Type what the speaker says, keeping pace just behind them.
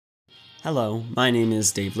Hello, my name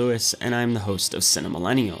is Dave Lewis, and I'm the host of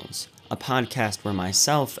Cinemillennials, a podcast where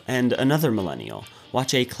myself and another millennial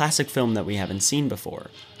watch a classic film that we haven't seen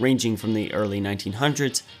before, ranging from the early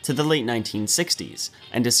 1900s to the late 1960s,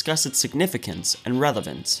 and discuss its significance and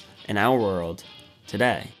relevance in our world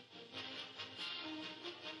today.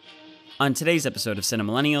 On today's episode of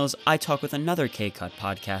Cinemillennials, I talk with another K-Cut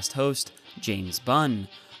podcast host, James Bunn,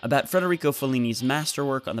 about Federico Fellini's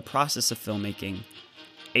masterwork on the process of filmmaking,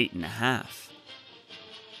 8½.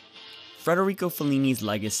 Federico Fellini's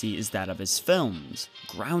legacy is that of his films: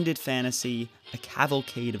 grounded fantasy, a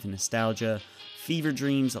cavalcade of nostalgia, fever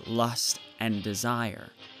dreams, lust, and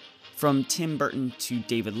desire. From Tim Burton to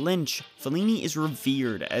David Lynch, Fellini is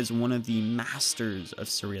revered as one of the masters of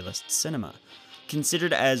surrealist cinema,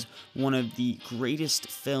 considered as one of the greatest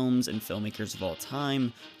films and filmmakers of all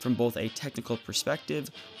time, from both a technical perspective,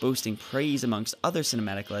 boasting praise amongst other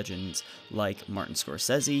cinematic legends like Martin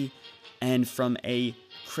Scorsese, and from a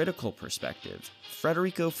critical perspective,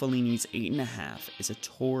 Federico Fellini's 8½, is a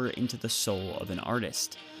tour into the soul of an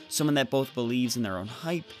artist, someone that both believes in their own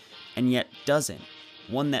hype and yet doesn't,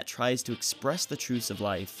 one that tries to express the truths of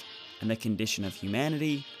life and the condition of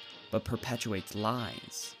humanity, but perpetuates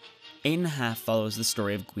lies. 8½, follows the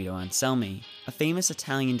story of Guido Anselmi, a famous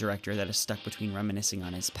Italian director that is stuck between reminiscing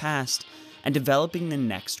on his past and developing the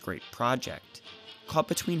next great project. Caught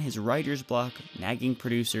between his writer's block, nagging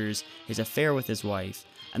producers, his affair with his wife,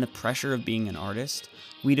 and the pressure of being an artist,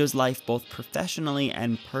 Guido's life both professionally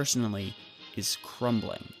and personally is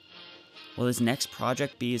crumbling. Will his next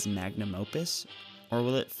project be his magnum opus, or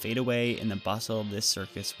will it fade away in the bustle of this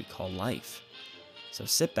circus we call life? So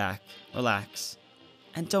sit back, relax,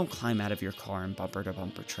 and don't climb out of your car in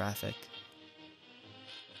bumper-to-bumper traffic.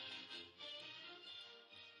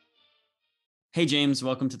 Hey James,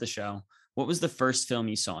 welcome to the show. What was the first film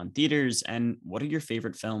you saw in theaters, and what are your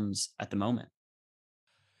favorite films at the moment?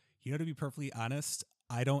 To be perfectly honest,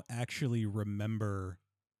 I don't actually remember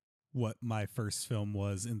what my first film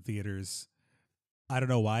was in theaters. I don't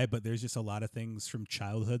know why, but there's just a lot of things from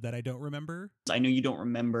childhood that I don't remember. I know you don't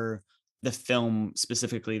remember the film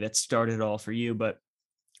specifically that started it all for you, but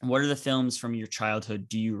what are the films from your childhood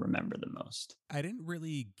do you remember the most? I didn't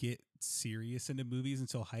really get serious into movies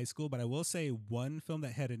until high school, but I will say one film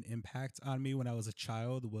that had an impact on me when I was a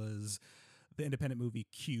child was the independent movie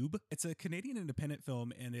Cube. It's a Canadian independent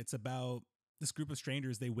film, and it's about this group of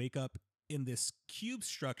strangers. They wake up in this cube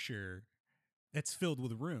structure that's filled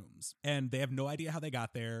with rooms, and they have no idea how they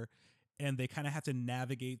got there, and they kind of have to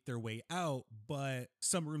navigate their way out, but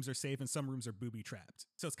some rooms are safe and some rooms are booby trapped.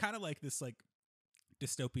 So it's kind of like this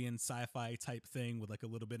dystopian sci-fi type thing with like a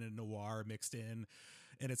little bit of noir mixed in,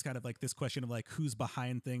 and it's kind of like this question of like who's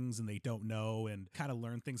behind things, and they don't know, and kind of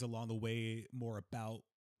learn things along the way more about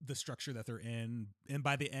the structure that they're in. And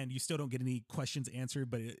by the end, you still don't get any questions answered,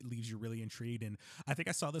 but it leaves you really intrigued. And I think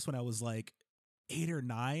I saw this when I was like 8 or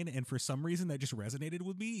 9, and for some reason that just resonated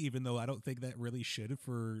with me, even though I don't think that really should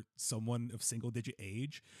for someone of single digit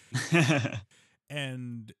age.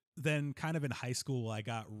 And then kind of in high school, I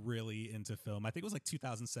got really into film. I think it was like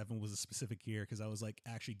 2007 was a specific year, because I was like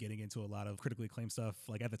actually getting into a lot of critically acclaimed stuff.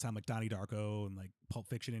 Like at the time, like Donnie Darko and like Pulp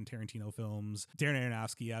Fiction and Tarantino films. Darren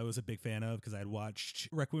Aronofsky, I was a big fan of because I had watched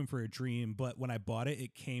Requiem for a Dream. But when I bought it,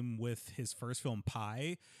 it came with his first film,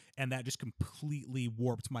 Pi. And that just completely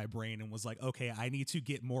warped my brain and was like, okay, I need to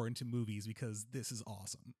get more into movies because this is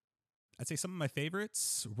awesome. I'd say some of my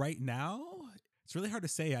favorites right now, it's really hard to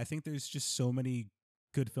say. I think there's just so many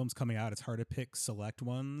good films coming out. It's hard to pick select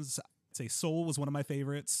ones. I'd say Soul was one of my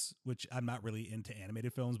favorites, which I'm not really into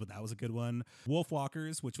animated films, but that was a good one.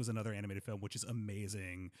 Wolfwalkers, which was another animated film, which is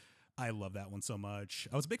amazing. I love that one so much.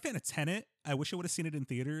 I was a big fan of Tenet. I wish I would have seen it in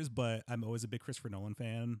theaters, but I'm always a big Christopher Nolan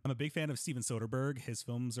fan. I'm a big fan of Steven Soderbergh. His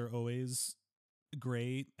films are always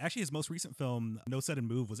great. Actually, his most recent film, No Sudden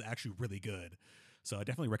Move, was actually really good. So I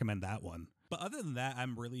definitely recommend that one. But other than that,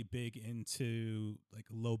 I'm really big into like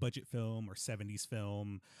low budget film or 70s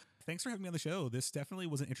film. Thanks for having me on the show. This definitely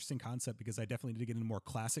was an interesting concept because I definitely need to get into more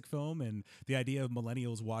classic film, and the idea of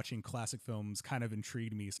millennials watching classic films kind of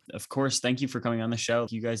intrigued me. Of course, thank you for coming on the show.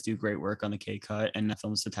 You guys do great work on the K-Cut and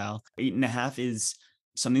Films Total. 8½, is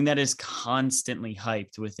something that is constantly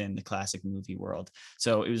hyped within the classic movie world.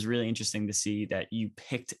 So it was really interesting to see that you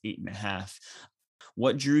picked 8½.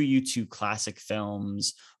 What drew you to classic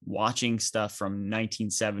films, watching stuff from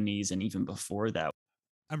 1970s and even before that?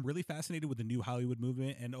 I'm really fascinated with the new Hollywood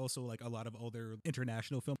movement and also like a lot of other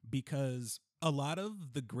international film, because a lot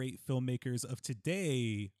of the great filmmakers of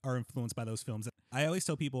today are influenced by those films. I always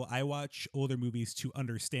tell people I watch older movies to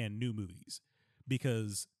understand new movies,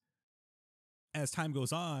 because as time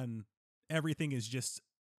goes on, everything is just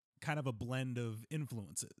kind of a blend of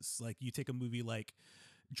influences. Like you take a movie like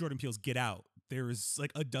Jordan Peele's Get Out, there's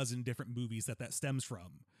like a dozen different movies that stems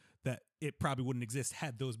from that it probably wouldn't exist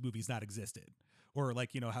had those movies not existed. Or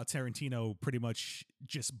like, how Tarantino pretty much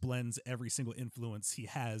just blends every single influence he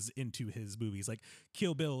has into his movies. Like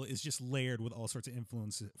Kill Bill is just layered with all sorts of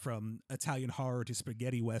influence, from Italian horror to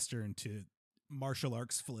spaghetti western to martial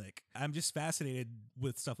arts flick. I'm just fascinated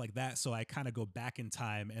with stuff like that. So I kind of go back in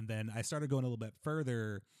time, and then I started going a little bit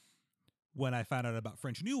further when I found out about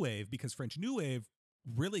French New Wave, because French New Wave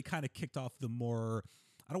really kind of kicked off the more,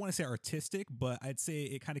 I don't want to say artistic, but I'd say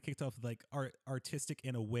it kind of kicked off like artistic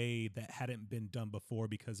in a way that hadn't been done before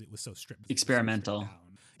because it was so stripped. Experimental.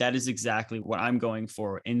 That is exactly what I'm going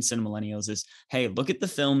for in Cinemillennials is, hey, look at the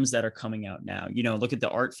films that are coming out now. Look at the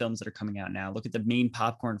art films that are coming out now. Look at the main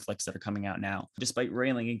popcorn flicks that are coming out now. Despite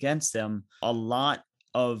railing against them, a lot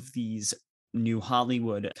of these new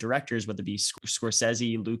Hollywood directors, whether it be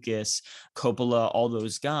Scorsese, Lucas, Coppola, all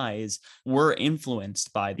those guys were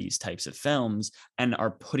influenced by these types of films and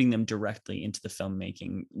are putting them directly into the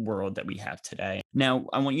filmmaking world that we have today. Now,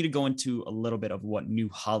 I want you to go into a little bit of what new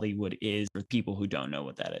Hollywood is for people who don't know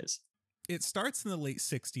what that is. It starts in the late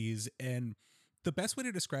 60s, and the best way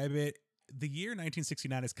to describe it, the year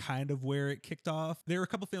 1969 is kind of where it kicked off. There were a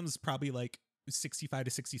couple films probably like 65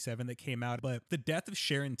 to 67 that came out, but the death of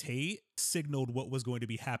Sharon Tate signaled what was going to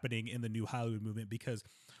be happening in the New Hollywood movement, because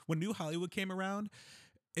when New Hollywood came around,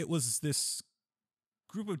 it was this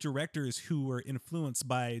group of directors who were influenced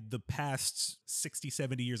by the past 60,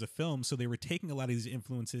 70 years of film. So they were taking a lot of these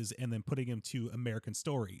influences and then putting them to American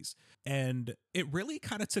stories. And it really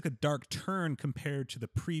kind of took a dark turn compared to the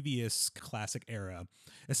previous classic era,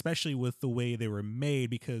 especially with the way they were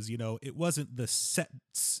made, because, it wasn't the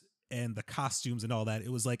sets and the costumes and all that. It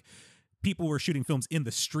was like people were shooting films in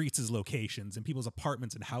the streets as locations and people's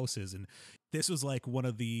apartments and houses. And this was like one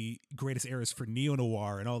of the greatest eras for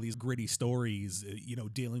neo-noir and all these gritty stories,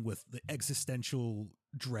 dealing with the existential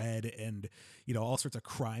dread and, all sorts of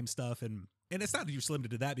crime stuff. And it's not just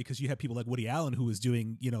limited to that, because you have people like Woody Allen, who was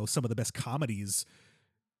doing, some of the best comedies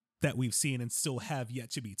that we've seen and still have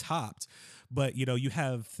yet to be topped. But, you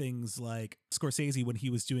have things like Scorsese when he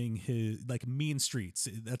was doing his like Mean Streets.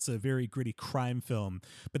 That's a very gritty crime film.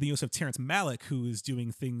 But then you also have Terrence Malick, who is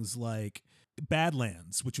doing things like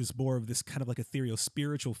Badlands, which was more of this kind of like ethereal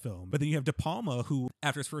spiritual film. But then you have De Palma, who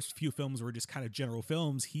after his first few films were just kind of general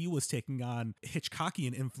films, he was taking on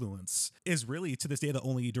Hitchcockian influence, is really to this day the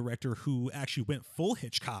only director who actually went full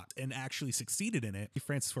Hitchcock and actually succeeded in it.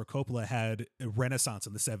 Francis Ford Coppola had a renaissance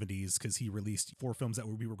in the 70s because he released 4 films that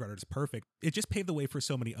would be regarded as perfect. It just paved the way for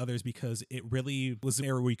so many others because it really was an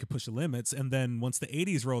era where you could push the limits. And then once the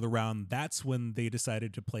 80s rolled around, that's when they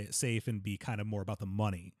decided to play it safe and be kind of more about the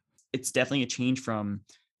money. It's definitely a change from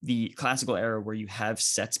the classical era where you have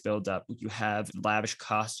sets build up, you have lavish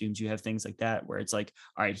costumes, you have things like that, where it's like,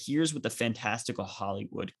 all right, here's what the fantastical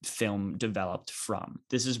Hollywood film developed from.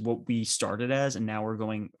 This is what we started as, and now we're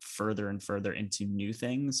going further and further into new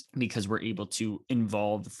things because we're able to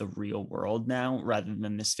involve the real world now rather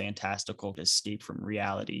than this fantastical escape from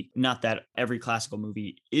reality. Not that every classical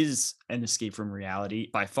movie is an escape from reality.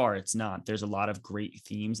 By far, it's not. There's a lot of great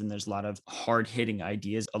themes and there's a lot of hard-hitting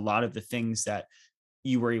ideas. A lot of the things that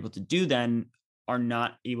you were able to do then are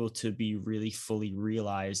not able to be really fully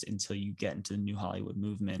realized until you get into the new Hollywood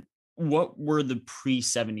movement. What were the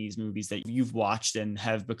pre-70s movies that you've watched and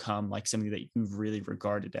have become like something that you've really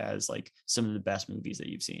regarded as like some of the best movies that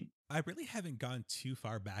you've seen? I really haven't gone too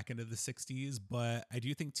far back into the 60s, but I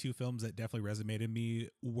do think 2 films that definitely resonated me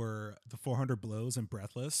were The 400 Blows and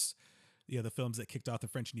Breathless, the films that kicked off the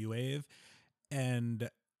French New Wave. And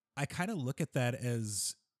I kind of look at that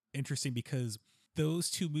as interesting because those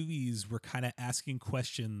 2 movies were kind of asking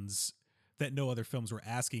questions that no other films were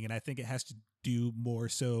asking. And I think it has to do more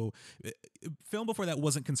so. Film before that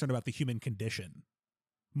wasn't concerned about the human condition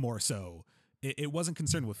more so. It wasn't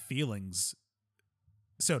concerned with feelings,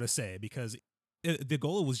 so to say, because the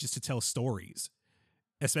goal was just to tell stories,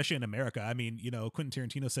 especially in America. I mean, Quentin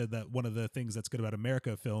Tarantino said that one of the things that's good about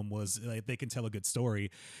America film was like, they can tell a good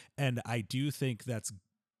story. And I do think that's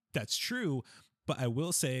true. But I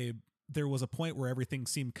will say, there was a point where everything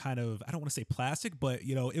seemed kind of, I don't want to say plastic, but,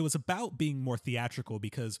 it was about being more theatrical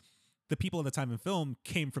because the people at the time in film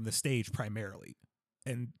came from the stage primarily.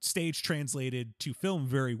 And stage translated to film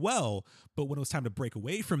very well. But when it was time to break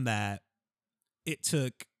away from that, it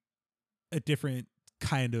took a different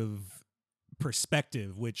kind of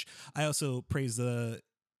perspective, which I also praise the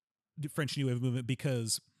French New Wave movement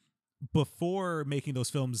because before making those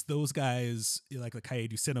films, those guys, like the Cahiers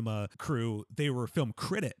du Cinema crew, they were film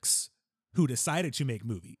critics who decided to make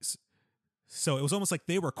movies. So it was almost like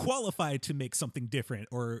they were qualified to make something different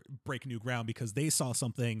or break new ground because they saw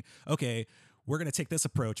something, okay, we're going to take this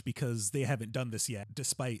approach because they haven't done this yet,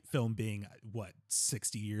 despite film being, what,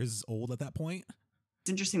 60 years old at that point? It's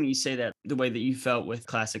interesting that you say that the way that you felt with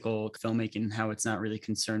classical filmmaking and how it's not really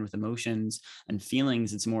concerned with emotions and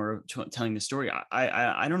feelings. It's more telling the story.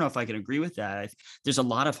 I don't know if I can agree with that. There's a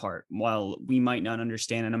lot of heart. While we might not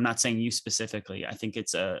understand, and I'm not saying you specifically, I think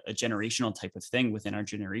it's a generational type of thing within our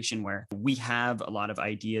generation where we have a lot of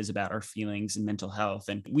ideas about our feelings and mental health,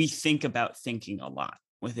 and we think about thinking a lot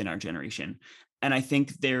within our generation. And I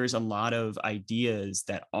think there's a lot of ideas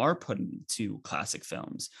that are put into classic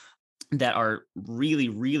films that are really,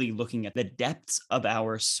 really looking at the depths of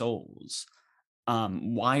our souls.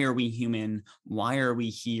 Why are we human? Why are we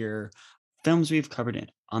here? Films we've covered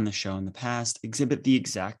it on the show in the past exhibit the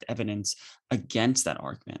exact evidence against that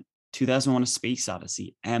argument. 2001: A Space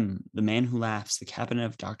Odyssey, M, The Man Who Laughs, The Cabinet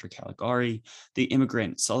of Dr. Caligari, The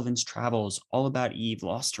Immigrant, Sullivan's Travels, All About Eve,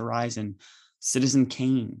 Lost Horizon, Citizen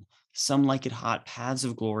Kane, Some Like It Hot, Paths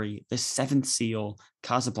of Glory, The Seventh Seal,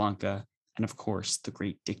 Casablanca, and of course, The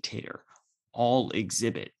Great Dictator, all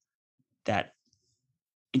exhibit that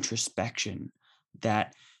introspection,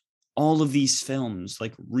 that all of these films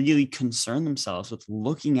like really concern themselves with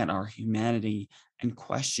looking at our humanity and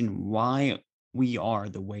question why we are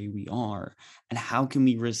the way we are and how can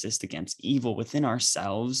we resist against evil within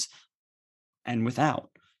ourselves and without.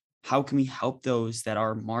 How can we help those that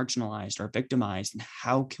are marginalized or victimized, and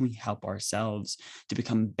how can we help ourselves to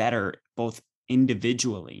become better both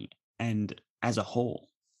individually and as a whole?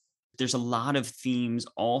 There's a lot of themes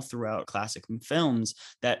all throughout classic films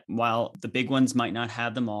that, while the big ones might not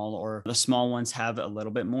have them all, or the small ones have a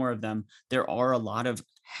little bit more of them, there are a lot of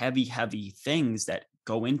heavy, heavy things that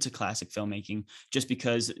go into classic filmmaking just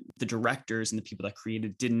because the directors and the people that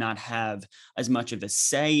created did not have as much of a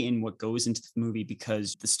say in what goes into the movie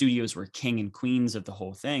because the studios were king and queens of the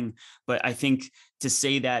whole thing. But I think to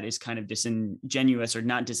say that is kind of disingenuous, or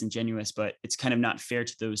not disingenuous, but it's kind of not fair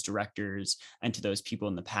to those directors and to those people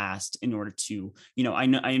in the past. In order to, I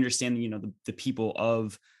understand that, the people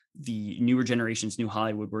of the newer generations, New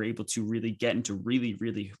Hollywood, were able to really get into really,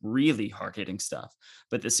 really, really hard hitting stuff.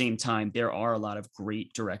 But at the same time, there are a lot of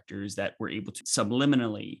great directors that were able to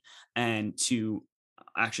subliminally and to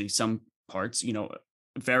actually some parts,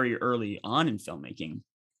 very early on in filmmaking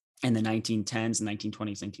in the 1910s,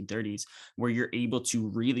 1920s, 1930s, where you're able to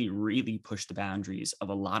really, really push the boundaries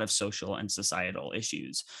of a lot of social and societal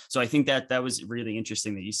issues. So I think that that was really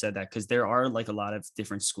interesting that you said that, because there are like a lot of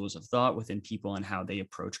different schools of thought within people and how they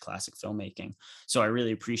approach classic filmmaking. So I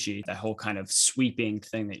really appreciate that whole kind of sweeping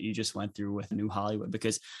thing that you just went through with New Hollywood,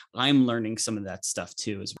 because I'm learning some of that stuff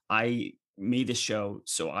too. As I made this show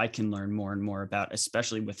so I can learn more and more about,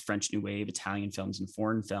 especially with French New Wave, Italian films, and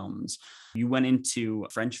foreign films. You went into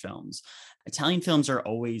French films. Italian films are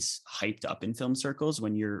always hyped up in film circles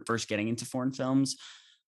when you're first getting into foreign films.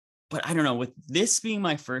 But I don't know, with this being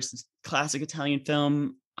my first classic Italian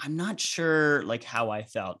film, I'm not sure like how I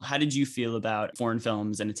felt. How did you feel about foreign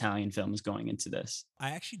films and Italian films going into this?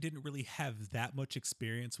 I actually didn't really have that much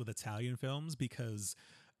experience with Italian films because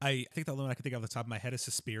I think the only one I can think of off the top of my head is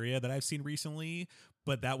Suspiria that I've seen recently,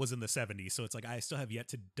 but that was in the 70s. So it's like I still have yet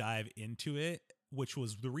to dive into it, which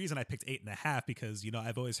was the reason I picked 8.5 because,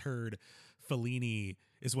 I've always heard Fellini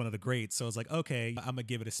is one of the greats. So I was like, okay, I'm going to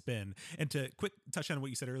give it a spin. And to quick touch on what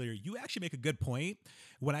you said earlier, you actually make a good point.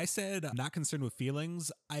 When I said I'm not concerned with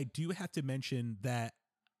feelings, I do have to mention that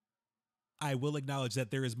I will acknowledge that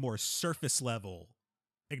there is more surface level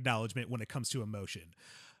acknowledgement when it comes to emotion.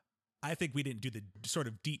 I think we didn't do the sort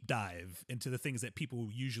of deep dive into the things that people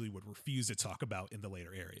usually would refuse to talk about in the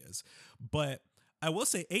later areas. But I will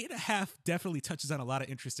say 8.5 definitely touches on a lot of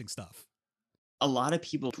interesting stuff. A lot of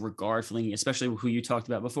people regard Fellini, especially who you talked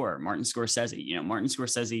about before, Martin Scorsese. Martin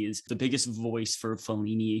Scorsese is the biggest voice for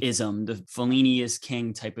Felliniism, the Fellini is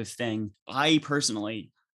king type of thing.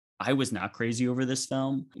 I was not crazy over this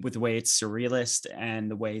film with the way it's surrealist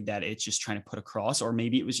and the way that it's just trying to put across, or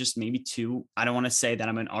maybe it was just maybe too, I don't want to say that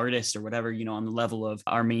I'm an artist or whatever, on the level of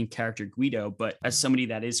our main character, Guido, but as somebody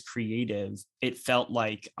that is creative, it felt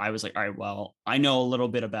like I was like, all right, well, I know a little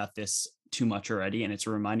bit about this too much already, and it's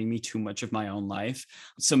reminding me too much of my own life.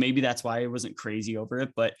 So maybe that's why I wasn't crazy over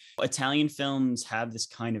it. But Italian films have this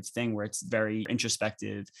kind of thing where it's very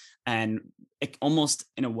introspective and almost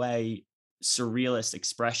in a way surrealist,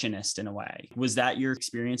 expressionist in a way. Was that your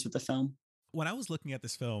experience with the film? When I was looking at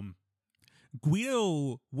this film,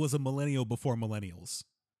 Guido was a millennial before millennials.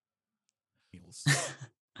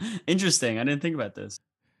 Interesting. I didn't think about this.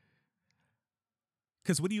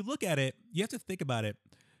 Because when you look at it, you have to think about it.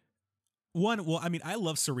 One, well, I mean, I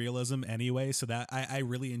love surrealism anyway, so that I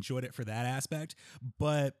really enjoyed it for that aspect.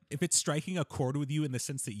 But if it's striking a chord with you in the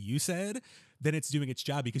sense that you said, then it's doing its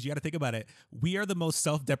job, because you got to think about it. We are the most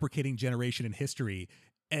self-deprecating generation in history,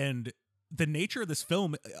 and the nature of this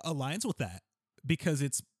film aligns with that, because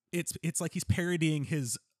it's like he's parodying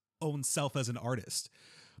his own self as an artist.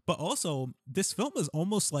 But also, this film is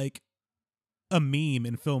almost like a meme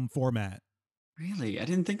in film format. Really? I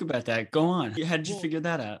didn't think about that. Go on. How did you Well, figure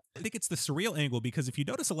that out? I think it's the surreal angle, because if you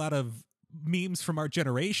notice a lot of memes from our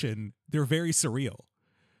generation, they're very surreal.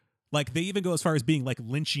 Like they even go as far as being like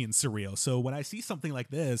Lynchian surreal. So when I see something like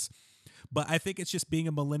this, but I think it's just being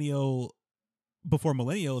a millennial before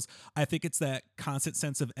millennials, I think it's that constant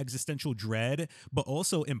sense of existential dread, but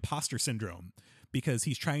also imposter syndrome, because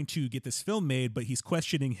he's trying to get this film made, but he's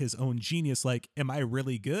questioning his own genius. Like, am I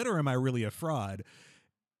really good or am I really a fraud?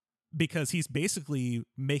 Because he's basically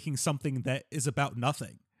making something that is about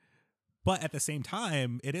nothing. But at the same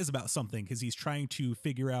time, it is about something, because he's trying to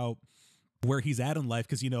figure out where he's at in life.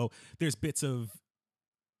 Because, there's bits of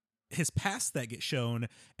his past that get shown.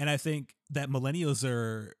 And I think that millennials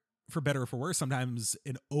are, for better or for worse, sometimes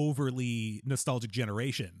an overly nostalgic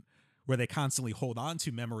generation where they constantly hold on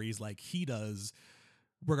to memories like he does,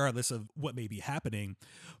 regardless of what may be happening.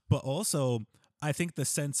 But also, I think the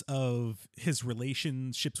sense of his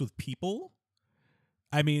relationships with people.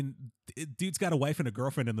 I mean, dude's got a wife and a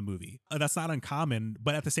girlfriend in the movie. That's not uncommon,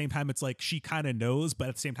 but at the same time, it's like she kind of knows, but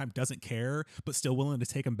at the same time doesn't care, but still willing to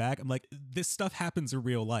take him back. I'm like, this stuff happens in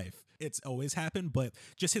real life. It's always happened, but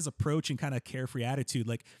just his approach and kind of carefree attitude,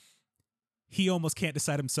 like he almost can't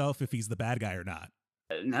decide himself if he's the bad guy or not.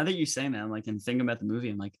 Now that you say that, I'm like, and thinking about the movie,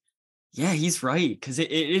 I'm like, yeah, he's right. Because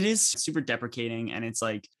it is super deprecating. And it's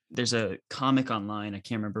like, there's a comic online. I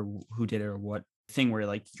can't remember who did it or what thing where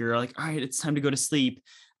like, you're like, all right, it's time to go to sleep.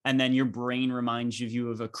 And then your brain reminds you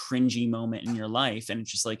of a cringy moment in your life. And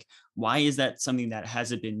it's just like, why is that something that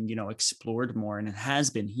hasn't been, explored more? And it has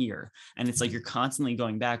been here. And it's like, you're constantly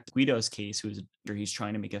going back. Guido's case, he's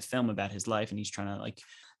trying to make a film about his life. And he's trying to like,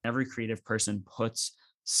 every creative person puts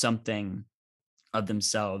something of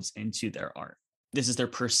themselves into their art. This is their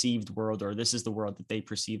perceived world, or this is the world that they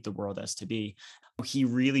perceive the world as to be. He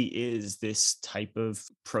really is this type of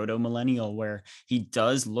proto millennial where he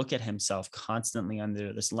does look at himself constantly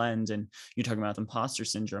under this lens. And you're talking about the imposter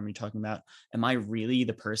syndrome. You're talking about, am I really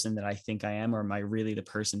the person that I think I am? Or am I really the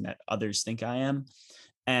person that others think I am?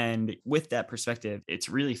 And with that perspective, it's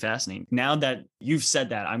really fascinating. Now that you've said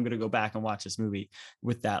that, I'm going to go back and watch this movie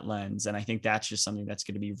with that lens. And I think that's just something that's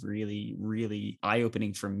going to be really, really eye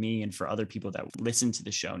opening for me and for other people that listen to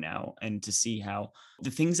the show now, and to see how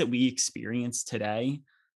the things that we experience today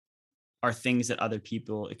are things that other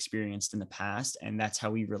people experienced in the past. And that's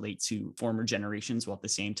how we relate to former generations, while at the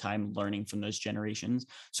same time learning from those generations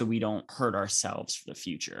so we don't hurt ourselves for the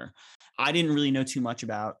future. I didn't really know too much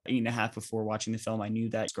about Eight and a Half before watching the film. I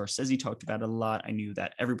knew that Scorsese talked about it a lot. I knew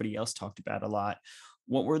that everybody else talked about it a lot.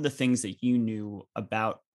 What were the things that you knew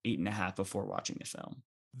about Eight and a Half before watching the film?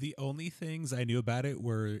 The only things I knew about it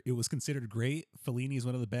were it was considered great. Fellini is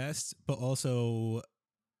one of the best, but also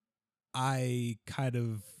I kind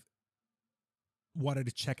of wanted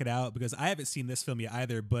to check it out because I haven't seen this film yet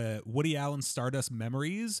either, but Woody Allen's Stardust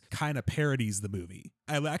Memories kind of parodies the movie.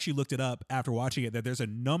 I actually looked it up after watching it that there's a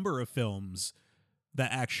number of films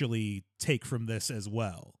that actually take from this as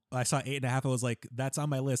well. I saw Eight and a Half. I was like, that's on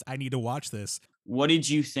my list. I need to watch this. What did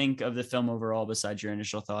you think of the film overall, besides your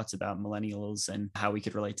initial thoughts about millennials and how we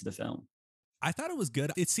could relate to the film? I thought it was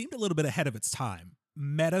good. It seemed a little bit ahead of its time.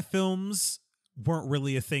 Meta films weren't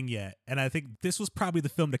really a thing yet. And I think this was probably the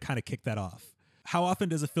film to kind of kick that off. How often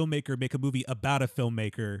does a filmmaker make a movie about a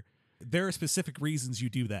filmmaker? There are specific reasons you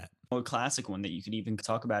do that. A classic one that you could even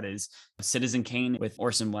talk about is Citizen Kane with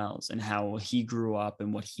Orson Welles, and how he grew up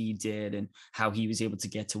and what he did and how he was able to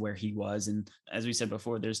get to where he was. And as we said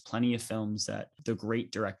before, there's plenty of films that the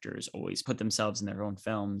great directors always put themselves in their own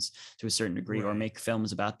films to a certain degree, or make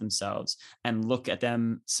films about themselves and look at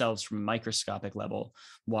themselves from a microscopic level,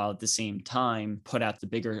 while at the same time put out the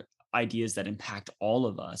bigger ideas that impact all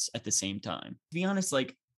of us at the same time. To be honest,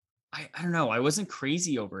 like, I don't know. I wasn't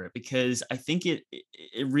crazy over it because I think it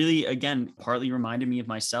really, again, partly reminded me of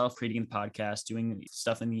myself creating the podcast, doing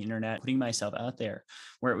stuff on the internet, putting myself out there,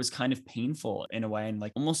 where it was kind of painful in a way and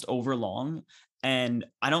like almost overlong. And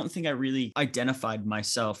I don't think I really identified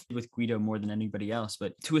myself with Guido more than anybody else,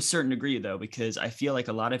 but to a certain degree, though, because I feel like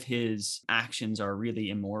a lot of his actions are really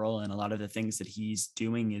immoral and a lot of the things that he's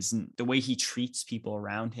doing isn't the way he treats people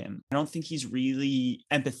around him. I don't think he's really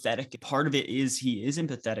empathetic. Part of it is he is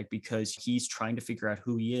empathetic because he's trying to figure out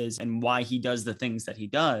who he is and why he does the things that he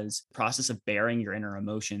does. The process of bearing your inner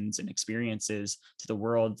emotions and experiences to the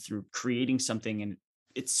world through creating something, and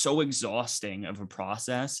it's so exhausting of a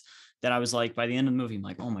process that I was like, by the end of the movie, I'm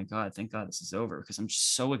like, oh my God, thank God this is over. Because I'm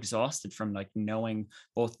just so exhausted from like knowing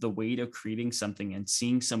both the weight of creating something and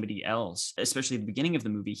seeing somebody else, especially at the beginning of the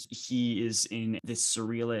movie. He is in this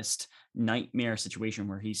surrealist nightmare situation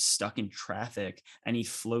where he's stuck in traffic and he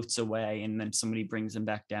floats away and then somebody brings him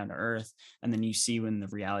back down to earth. And then you see when the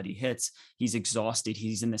reality hits, he's exhausted.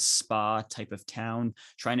 He's in this spa type of town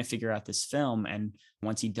trying to figure out this film. And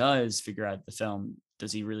once he does figure out the film,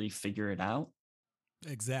 does he really figure it out?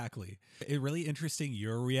 Exactly. It's really interesting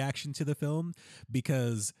your reaction to the film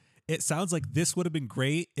because it sounds like this would have been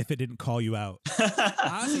great if it didn't call you out.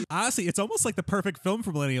 Honestly, it's almost like the perfect film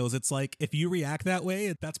for millennials. It's like if you react that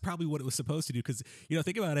way, that's probably what it was supposed to do. Because,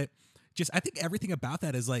 think about it. Just I think everything about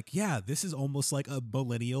that is like, yeah, this is almost like a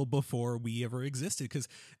millennial before we ever existed. Because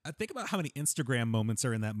think about how many Instagram moments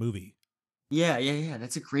are in that movie. Yeah.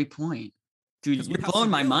 That's a great point. Dude, you're with how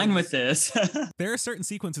blowing my surreal mind it with is, this. there are certain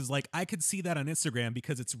sequences like I could see that on Instagram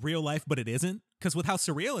because it's real life, but it isn't. Because with how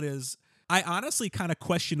surreal it is, I honestly kind of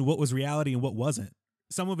questioned what was reality and what wasn't.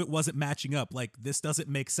 Some of it wasn't matching up. Like, this doesn't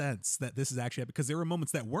make sense that this is actually because there were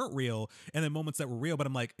moments that weren't real and then moments that were real. But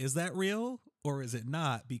I'm like, is that real or is it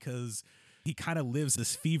not? Because he kind of lives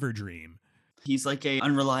this fever dream. He's like a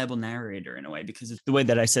unreliable narrator in a way because of the way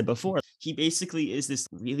that I said before. He basically is this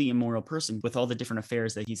really immoral person with all the different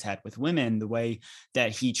affairs that he's had with women, the way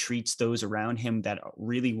that he treats those around him that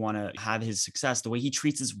really want to have his success, the way he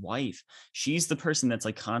treats his wife. She's the person that's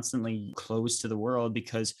like constantly closed to the world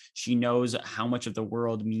because she knows how much of the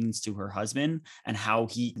world means to her husband and how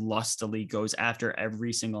he lustily goes after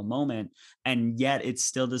every single moment. And yet it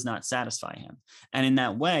still does not satisfy him. And in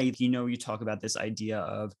that way, you talk about this idea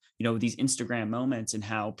of, these Instagram moments and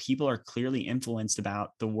how people are clearly influenced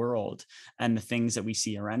about the world and the things that we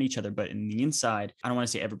see around each other. But in the inside, I don't want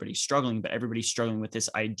to say everybody's struggling, but everybody's struggling with this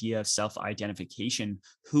idea of self-identification.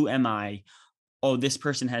 Who am I? Oh, this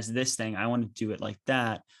person has this thing. I want to do it like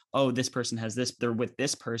that. Oh, this person has this. They're with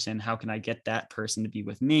this person. How can I get that person to be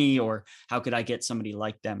with me? Or how could I get somebody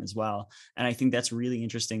like them as well? And I think that's really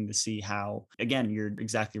interesting to see how, again, you're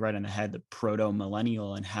exactly right on the head, the proto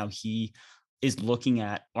millennial and how he is looking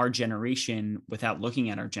at our generation without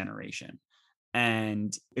looking at our generation.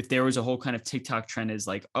 And if there was a whole kind of TikTok trend is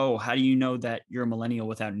like, oh, how do you know that you're a millennial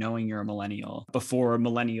without knowing you're a millennial before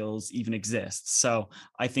millennials even exist? So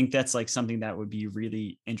I think that's like something that would be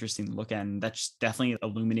really interesting to look at. And that's definitely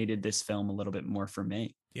illuminated this film a little bit more for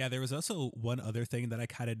me. Yeah, there was also one other thing that I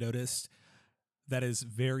kind of noticed that is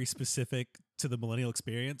very specific to the millennial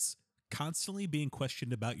experience, constantly being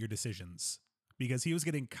questioned about your decisions. Because he was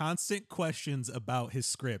getting constant questions about his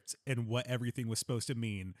script and what everything was supposed to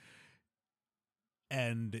mean.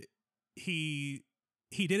 And he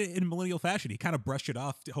did it in millennial fashion. He kind of brushed it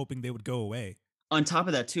off, hoping they would go away. On top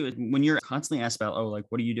of that, too, when you're constantly asked about, oh, like,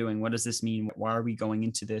 what are you doing? What does this mean? Why are we going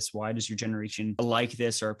into this? Why does your generation like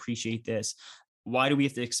this or appreciate this? Why do we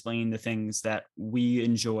have to explain the things that we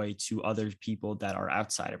enjoy to other people that are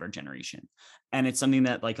outside of our generation? And it's something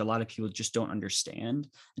that like a lot of people just don't understand.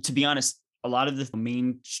 To be honest, a lot of the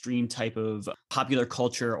mainstream type of popular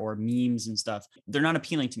culture or memes and stuff, they're not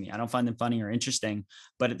appealing to me. I don't find them funny or interesting.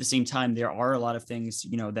 But at the same time, there are a lot of things,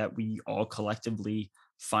 that we all collectively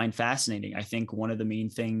find fascinating. I think one of the main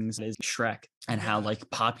things is Shrek and how like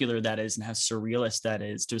popular that is and how surrealist that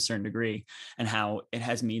is to a certain degree and how it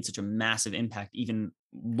has made such a massive impact even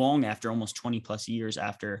long after almost 20 plus years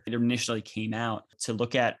after it initially came out. To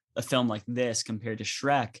look at a film like this compared to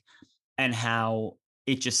Shrek and how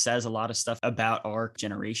it just says a lot of stuff about our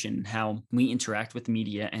generation, how we interact with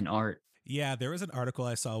media and art. Yeah, there was an article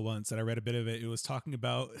I saw once and I read a bit of it. It was talking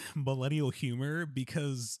about millennial humor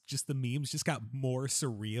because just the memes just got more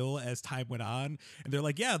surreal as time went on. And they're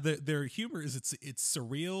like, yeah, their humor is it's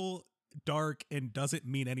surreal, dark, and doesn't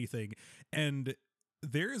mean anything. And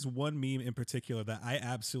there is one meme in particular that I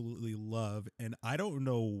absolutely love, and I don't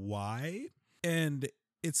know why. And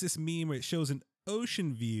it's this meme where it shows an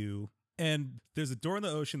ocean view, and there's a door in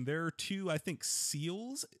the ocean. There are two, I think,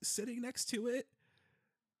 seals sitting next to it.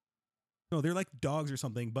 No, they're like dogs or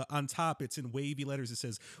something, but on top it's in wavy letters. It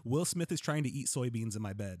says, Will Smith is trying to eat soybeans in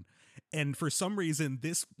my bed. And for some reason,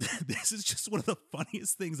 this is just one of the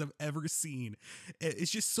funniest things I've ever seen.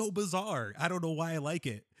 It's just so bizarre. I don't know why I like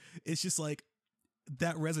it. It's just like,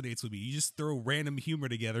 that resonates with me. You just throw random humor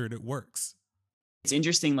together and it works. It's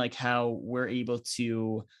interesting, like how we're able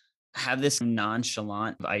to have this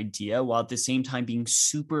nonchalant idea while at the same time being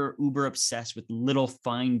super uber obsessed with little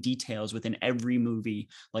fine details within every movie,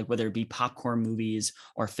 like whether it be popcorn movies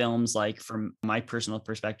or films like, from my personal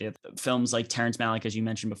perspective, films like Terrence Malick, as you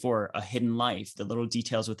mentioned before, A Hidden Life, the little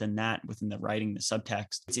details within that, within the writing, the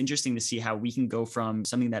subtext. It's interesting to see how we can go from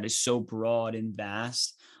something that is so broad and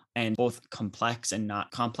vast and both complex and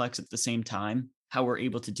not complex at the same time, how we're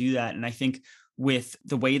able to do that. And I think with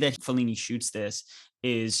the way that Fellini shoots this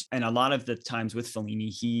is, and a lot of the times with Fellini,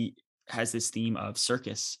 he has this theme of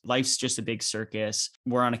circus. Life's just a big circus.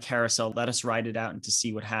 We're on a carousel. Let us ride it out and to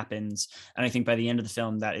see what happens. And I think by the end of the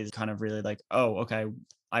film, that is kind of really like, oh, okay,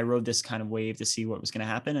 I rode this kind of wave to see what was going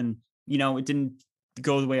to happen. And, it didn't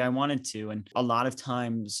go the way I wanted to. And a lot of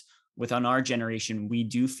times within our generation, we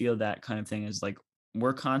do feel that kind of thing is like,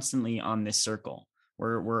 we're constantly on this circle.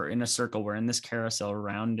 We're in a circle. We're in this carousel,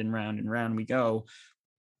 round and round and round we go.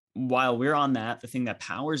 While we're on that, the thing that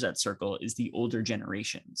powers that circle is the older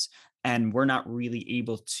generations. And we're not really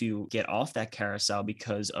able to get off that carousel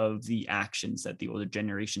because of the actions that the older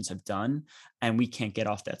generations have done. And we can't get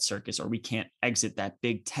off that circus, or we can't exit that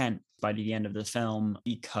big tent by the end of the film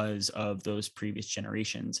because of those previous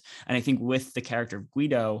generations. And I think with the character of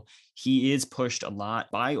Guido, he is pushed a lot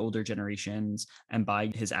by older generations and by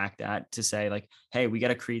his act at to say, like, hey, we got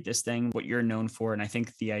to create this thing, what you're known for. And I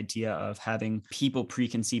think the idea of having people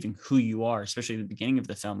preconceiving who you are, especially at the beginning of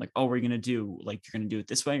the film, like, oh, we're going to do, like, you're going to do it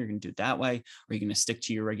this way, you're going to do it that way, or you're going to stick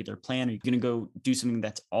to your regular plan, or you're going to go do something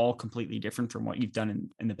that's all completely different from what you've done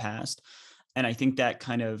in the past. And I think that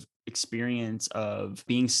kind of experience of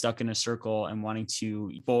being stuck in a circle and wanting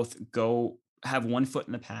to both go have one foot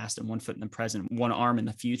in the past and one foot in the present, one arm in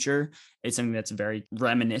the future, it's something that's very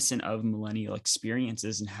reminiscent of millennial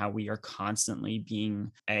experiences and how we are constantly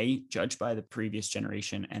being judged by the previous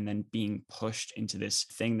generation and then being pushed into this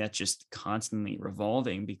thing that's just constantly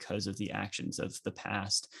revolving because of the actions of the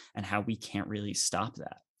past and how we can't really stop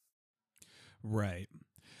that. Right.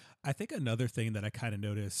 I think another thing that I kind of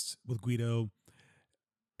noticed with Guido,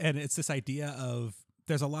 and it's this idea of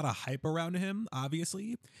there's a lot of hype around him,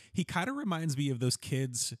 obviously. He kind of reminds me of those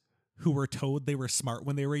kids who were told they were smart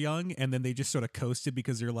when they were young, and then they just sort of coasted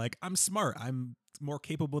because they're like, I'm smart, I'm more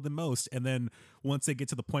capable than most. And then once they get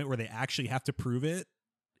to the point where they actually have to prove it,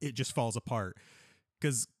 it just falls apart.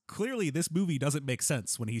 Because clearly this movie doesn't make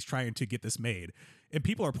sense when he's trying to get this made. And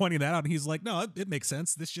people are pointing that out, and he's like, no, it makes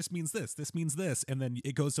sense. This just means this. This means this. And then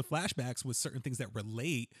it goes to flashbacks with certain things that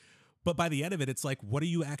relate. But by the end of it, it's like, what are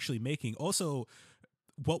you actually making? Also,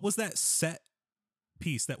 what was that set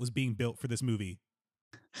piece that was being built for this movie?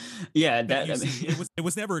 Yeah, That that you I see, mean, it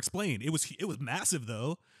was never explained. It was massive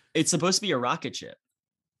though. it's supposed to be a rocket ship.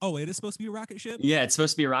 Oh, it is supposed to be a rocket ship? Yeah, it's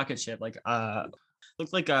supposed to be a rocket ship. Like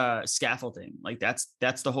looked like a scaffolding. Like that's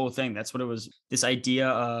the whole thing. That's what it was. This idea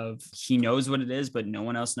of he knows what it is, but no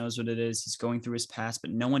one else knows what it is. He's going through his past,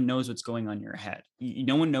 but no one knows what's going on in your head.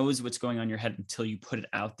 No one knows what's going on in your head until you put it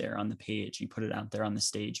out there on the page. You put it out there on the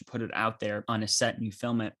stage. You put it out there on a set and you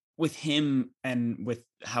film it. With him and with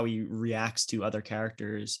how he reacts to other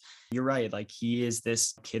characters, you're right. Like he is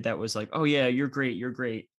this kid that was like, oh yeah, you're great, you're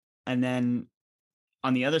great. And then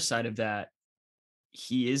on the other side of that,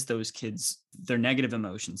 he is those kids, their negative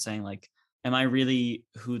emotions, saying like, am I really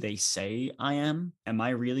who they say I am? Am I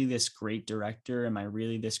really this great director? Am I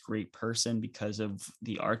really this great person because of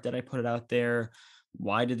the art that I put out there?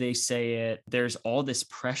 Why do they say it? There's all this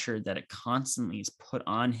pressure that it constantly is put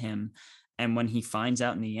on him. And when he finds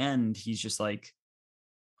out in the end, he's just like,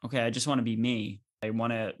 okay, I just want to be me. I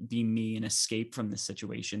want to be me and escape from the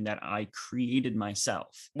situation that I created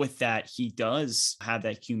myself. With that, he does have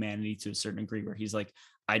that humanity to a certain degree where he's like,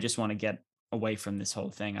 I just want to get away from this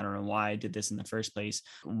whole thing. I don't know why I did this in the first place.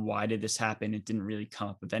 Why did this happen? It didn't really come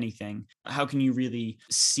up with anything. How can you really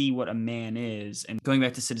see what a man is? And going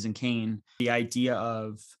back to Citizen Kane, the idea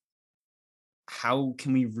of how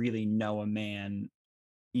can we really know a man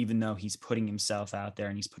even though he's putting himself out there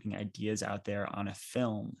and he's putting ideas out there on a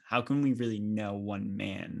film, how can we really know one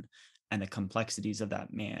man and the complexities of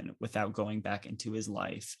that man without going back into his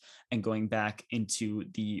life and going back into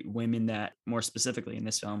the women that, more specifically in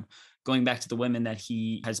this film, going back to the women that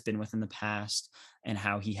he has been with in the past and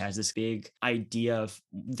how he has this big idea of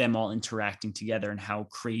them all interacting together and how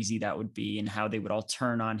crazy that would be and how they would all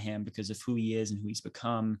turn on him because of who he is and who he's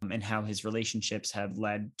become and how his relationships have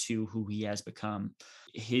led to who he has become.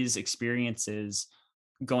 His experiences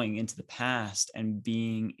going into the past and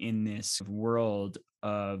being in this world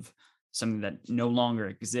of something that no longer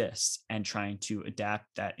exists and trying to adapt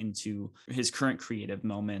that into his current creative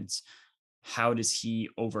moments how does he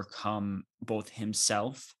overcome both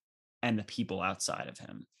himself and the people outside of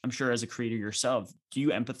him? I'm sure as a creator yourself, do you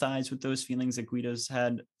empathize with those feelings that Guido's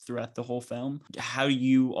had throughout the whole film? How do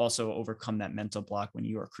you also overcome that mental block when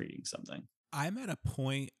you are creating something? I'm at a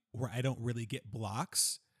point where I don't really get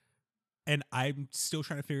blocks, and I'm still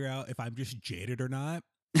trying to figure out if I'm just jaded or not.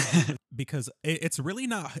 Because it's really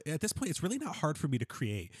not, at this point, it's really not hard for me to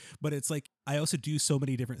create. But it's like I also do so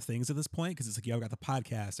many different things at this point, because it's like, yeah, I got the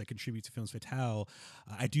podcast, I contribute to Films Fatale,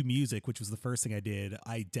 I do music, which was the first thing I did.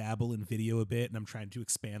 I dabble in video a bit, and I'm trying to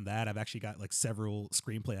expand that. I've actually got like several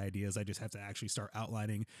screenplay ideas. I just have to actually start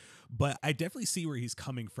outlining. But I definitely see where he's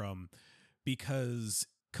coming from, because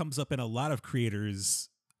it comes up in a lot of creators'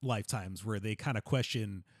 lifetimes where they kind of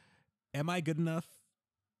question, am I good enough?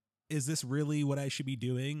 Is this really what I should be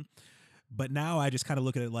doing? But now I just kind of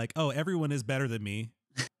look at it like, oh, everyone is better than me.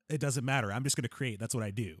 It doesn't matter. I'm just going to create. That's what I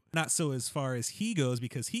do. Not so as far as he goes,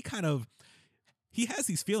 because he has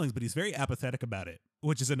these feelings, but he's very apathetic about it,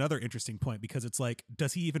 which is another interesting point, because it's like,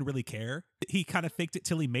 does he even really care? He kind of faked it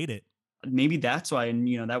till he made it. Maybe that's why,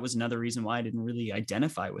 and that was another reason why I didn't really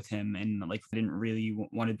identify with him, and like I didn't really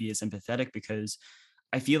want to be as empathetic, because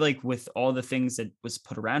I feel like with all the things that was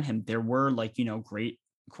put around him, there were like, great,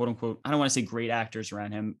 quote unquote, I don't want to say great actors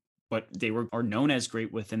around him, but they are known as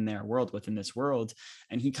great within their world, within this world.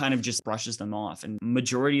 And he kind of just brushes them off. And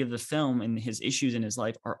majority of the film and his issues in his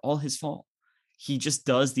life are all his fault. He just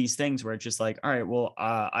does these things where it's just like, all right, well,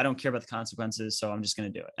 I don't care about the consequences, so I'm just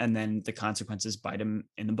going to do it. And then the consequences bite him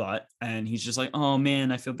in the butt. And he's just like, oh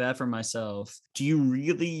man, I feel bad for myself. Do you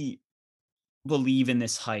really believe in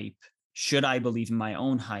this hype? Should I believe in my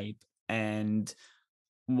own hype? And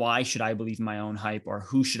why should I believe in my own hype, or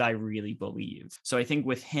who should I really believe? So I think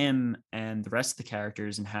with him and the rest of the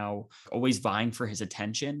characters, and how always vying for his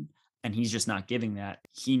attention, and he's just not giving that,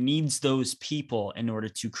 he needs those people in order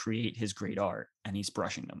to create his great art, and he's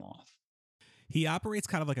brushing them off. He operates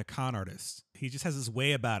kind of like a con artist. He just has this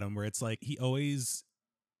way about him where it's like he always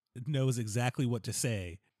knows exactly what to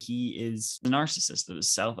say. He is a narcissist, a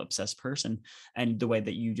self-obsessed person. And the way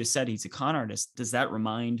that you just said he's a con artist, does that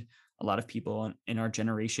remind a lot of people in our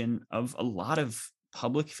generation of a lot of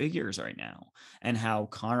public figures right now, and how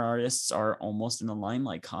con artists are almost in the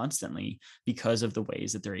limelight constantly because of the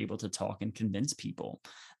ways that they're able to talk and convince people?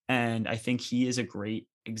 And I think he is a great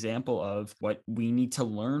example of what we need to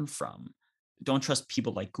learn from. Don't trust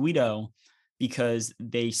people like Guido, because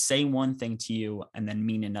they say one thing to you and then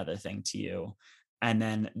mean another thing to you, and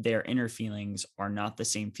then their inner feelings are not the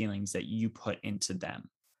same feelings that you put into them.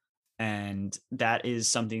 And that is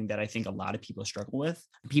something that I think a lot of people struggle with.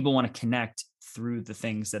 People want to connect through the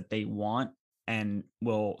things that they want, and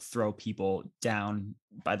will throw people down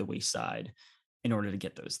by the wayside in order to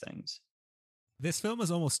get those things. This film is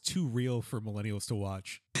almost too real for millennials to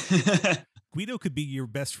watch. Guido could be your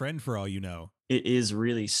best friend for all you know. It is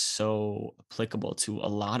really so applicable to a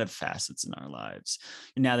lot of facets in our lives.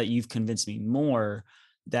 Now that you've convinced me more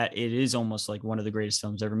that it is almost like one of the greatest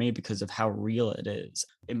films ever made because of how real it is.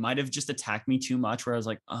 It might have just attacked me too much, where I was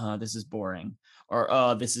like, this is boring,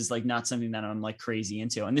 or this is like not something that I'm like crazy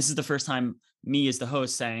into. And this is the first time me as the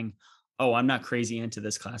host saying, oh, I'm not crazy into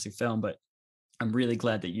this classic film, but I'm really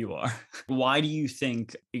glad that you are. Why do you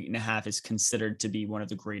think 8.5 is considered to be one of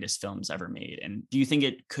the greatest films ever made? And do you think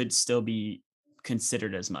it could still be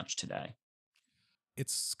considered as much today?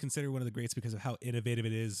 It's considered one of the greats because of how innovative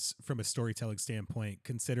it is from a storytelling standpoint,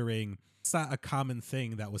 considering it's not a common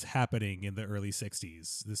thing that was happening in the early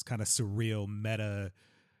 60s. This kind of surreal meta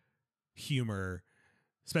humor,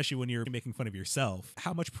 especially when you're making fun of yourself.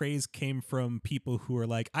 How much praise came from people who are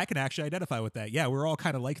like, I can actually identify with that. Yeah, we're all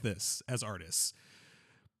kind of like this as artists.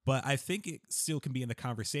 But I think it still can be in the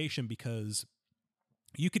conversation, because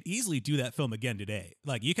you could easily do that film again today.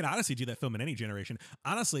 Like, you can honestly do that film in any generation.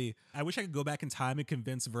 Honestly, I wish I could go back in time and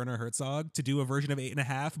convince Werner Herzog to do a version of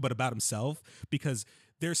 8.5, but about himself, because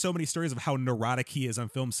there's so many stories of how neurotic he is on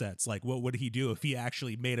film sets. Like, what would he do if he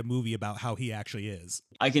actually made a movie about how he actually is?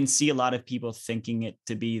 I can see a lot of people thinking it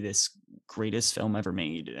to be this greatest film ever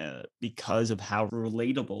made because of how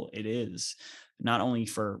relatable it is, not only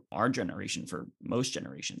for our generation, for most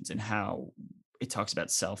generations, and how it talks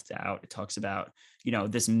about self-doubt. It talks about,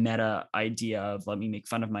 this meta idea of, let me make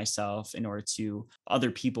fun of myself in order to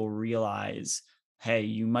other people realize, hey,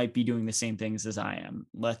 you might be doing the same things as I am.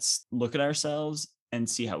 Let's look at ourselves and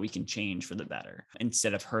see how we can change for the better,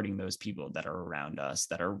 instead of hurting those people that are around us,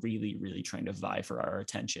 that are really, really trying to vie for our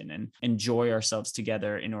attention and enjoy ourselves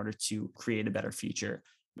together in order to create a better future.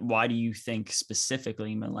 Why do you think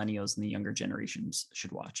specifically millennials and the younger generations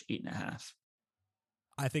should watch 8.5?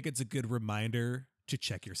 I think it's a good reminder to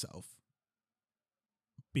check yourself,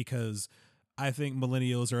 because I think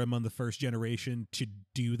millennials are among the first generation to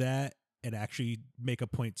do that and actually make a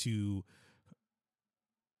point to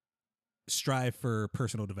strive for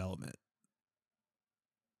personal development.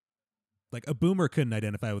 Like a boomer couldn't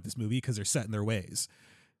identify with this movie because they're set in their ways.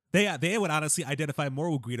 They would honestly identify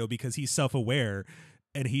more with Guido because he's self-aware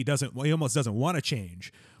and he almost doesn't want to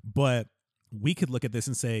change. But we could look at this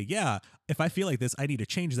and say, yeah, if I feel like this, I need to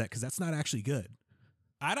change that because that's not actually good.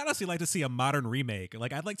 I'd honestly like to see a modern remake.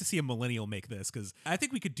 Like, I'd like to see a millennial make this because I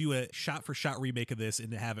think we could do a shot-for-shot remake of this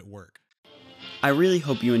and have it work. I really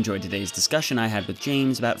hope you enjoyed today's discussion I had with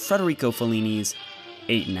James about Federico Fellini's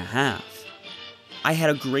 8½. I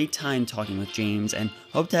had a great time talking with James and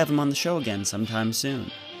hope to have him on the show again sometime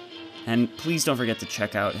soon. And please don't forget to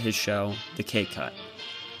check out his show, The K-Cut.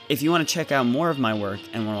 If you want to check out more of my work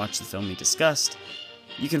and want to watch the film we discussed,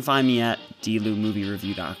 you can find me at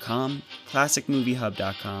dlumoviereview.com,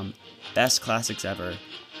 classicmoviehub.com, Best Classics Ever,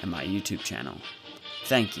 and my YouTube channel.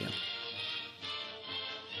 Thank you.